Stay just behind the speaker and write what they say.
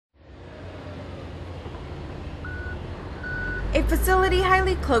A facility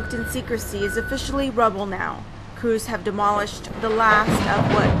highly cloaked in secrecy is officially rubble now. Crews have demolished the last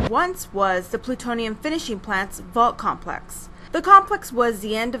of what once was the plutonium finishing plant's vault complex. The complex was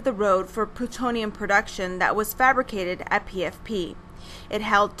the end of the road for plutonium production that was fabricated at PFP. It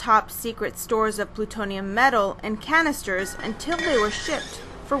held top-secret stores of plutonium metal and canisters until they were shipped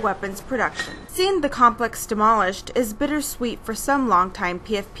for weapons production. Seeing the complex demolished is bittersweet for some longtime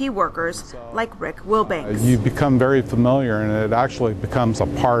PFP workers like Rick Wilbanks. You become very familiar and it actually becomes a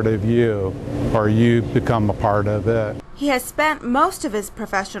part of you, or you become a part of it. He has spent most of his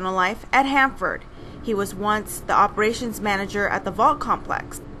professional life at Hanford. He was once the operations manager at the vault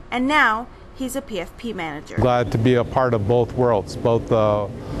complex, and now he's a PFP manager. Glad to be a part of both worlds, both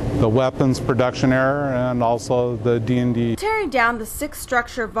the weapons production area and also the D&D. Tearing down the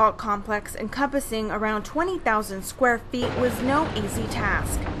six-structure vault complex encompassing around 20,000 square feet was no easy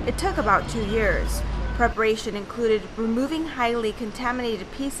task. It took about 2 years. Preparation included removing highly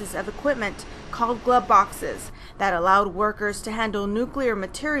contaminated pieces of equipment called glove boxes that allowed workers to handle nuclear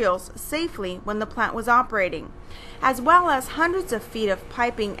materials safely when the plant was operating, as well as hundreds of feet of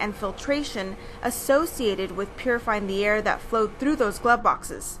piping and filtration associated with purifying the air that flowed through those glove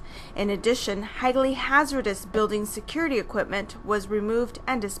boxes. In addition, highly hazardous building security equipment was removed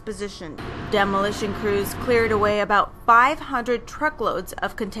and dispositioned. Demolition crews cleared away about 500 truckloads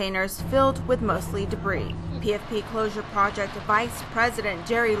of containers filled with mostly debris. PFP Closure Project Vice President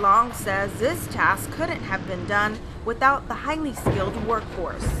Jerry Long says this task couldn't have been done without the highly skilled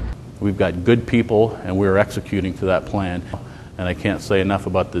workforce. We've got good people and we're executing to that plan. And I can't say enough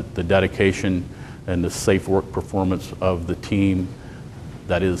about the dedication and the safe work performance of the team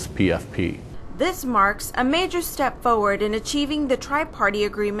that is PFP. This marks a major step forward in achieving the tri-party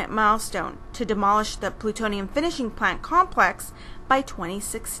agreement milestone to demolish the plutonium finishing plant complex by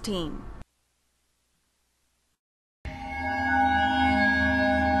 2016.